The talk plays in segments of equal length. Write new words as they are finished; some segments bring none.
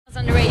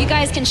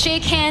guys can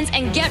shake hands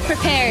and get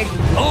prepared.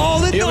 Oh,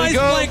 the nice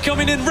flank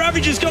coming in.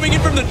 Ravage is coming in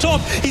from the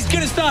top. He's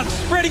going to start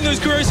spreading those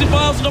corrosive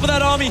vials on top of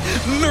that army.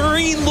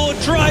 Marine Lord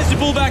tries to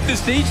pull back the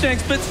siege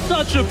tanks, but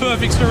such a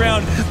perfect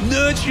surround.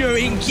 Nerchio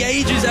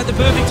engages at the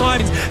perfect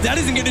timings. That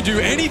isn't going to do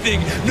anything.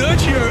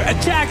 Nerchio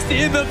attacks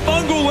in. The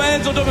fungal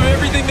lands on top of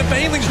everything. The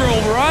banelings roll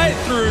right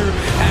through.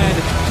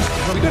 And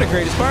we got a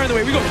great Aspire in the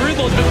way. We got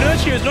Broodlords, but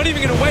Nerchio is not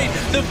even going to wait.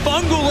 The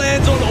fungal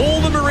lands on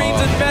all the Marines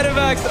and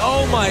Medivacs.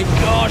 Oh my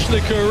gosh, the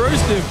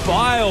corrosive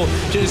bile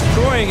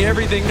destroying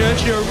everything.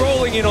 Nerchio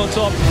rolling in on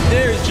top.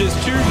 There is just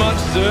too much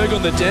Zerg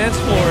on the dance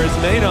floor, as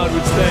Maynard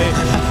would say.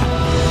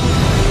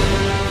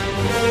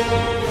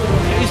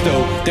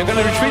 Though they're going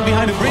to retreat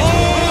behind the bridge.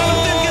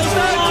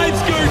 The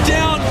lives go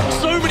down.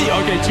 So many.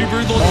 Okay, two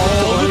Broodlords.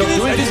 Look at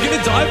this. And he's going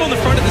to dive on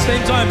the front at the same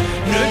time.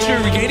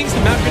 Nerchio regaining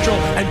some map control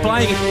and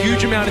buying a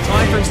huge amount of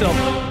time for himself.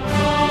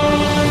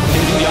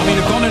 The army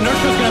to corner.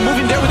 Nerchio's going to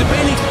move in there with the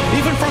Banelings,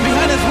 even from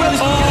behind as well.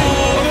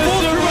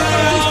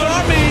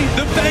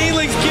 The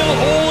Banelings kill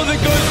all of the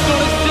ghosts.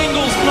 Not a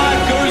single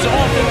snipe goes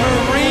off, and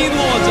Marine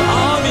Lord's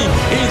army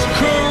is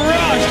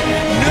crushed.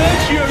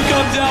 Nerchio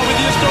comes out with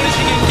the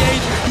astonishing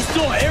engage. He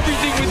saw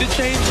everything with the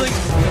changelings.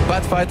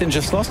 Bad fight and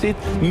just lost it.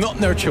 Not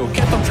Nerchio.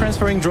 Kept on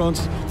transferring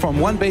drones from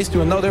one base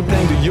to another,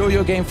 playing the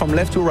yo-yo game from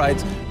left to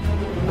right.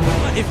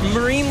 If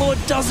Marine Lord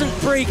doesn't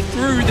break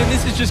through, then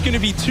this is just going to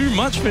be too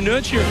much for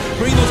Nerchio.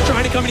 Marine Lord's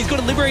trying to come in. He's got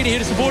a Liberator here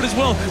to support as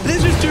well. But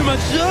there's just too much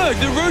Zerg.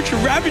 The Roach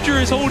Ravager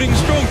is holding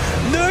strong.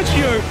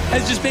 Nerchio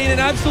has just been an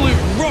absolute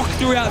rock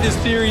throughout this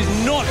series,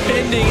 not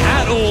bending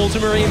at all to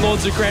Marine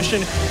Lord's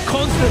aggression.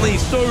 Constantly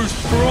so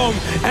strong.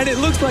 And it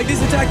looks like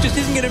this attack just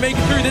isn't going to make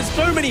it through. There's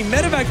so many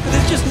Medivacs, but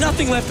there's just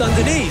nothing left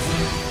underneath.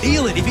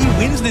 Feel it. If he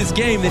wins this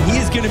game, then he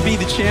is going to be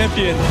the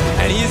champion.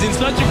 And he is in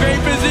such a great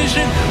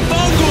position.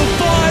 Fungal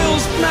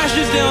Files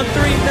smashes down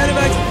 3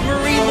 Medivacs.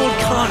 Marine Lord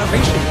can't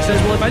erase him. He says,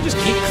 well, if I just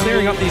keep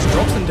clearing up these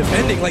drops and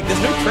defending, like,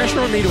 there's no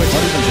pressure on me to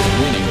attack. Just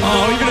winning.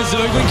 Oh, even a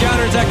Zergling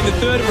counter-attack in the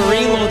third of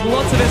Marine Lord.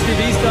 Lots of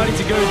SPVs starting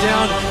to go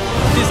down.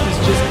 This is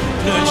just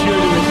Nerchio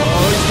to win.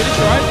 Oh, he's going to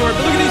try for it.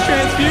 But look at these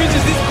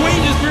transfuses. This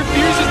Queen just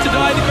refuses to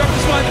die. The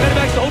Corruptor Swine, the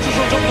Medivacs, the Ultras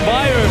on top of the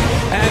bio.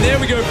 And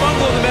there we go.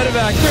 Fungal on the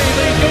Medivac. Great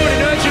lead going to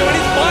Nerchio. And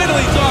it's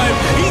finally time.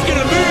 He's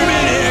going to move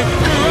in here.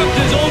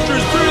 Corruptors,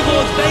 Ultras,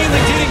 Broodlords,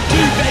 Banelings hitting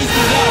 2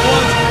 bases at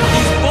once.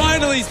 He's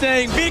finally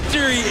saying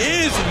victory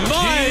is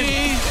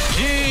mine.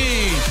 GG.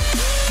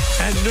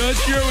 And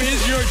Nerchio is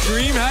your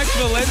DreamHack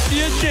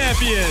Valencia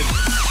champion.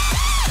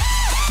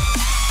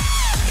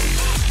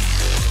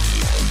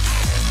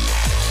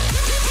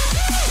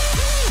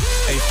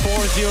 A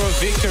 4-0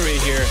 victory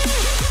here.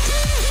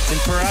 And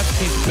perhaps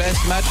his best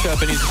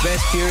matchup and his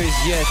best series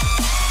yet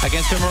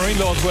against a Marine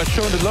Lord who has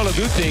shown a lot of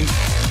good things.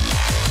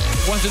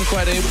 Wasn't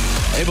quite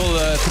able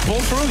to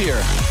pull through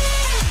here.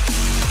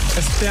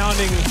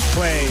 Astounding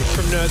play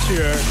from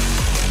Nerchio.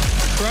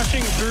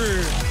 Crushing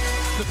through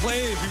the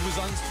player who was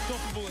unstoppable.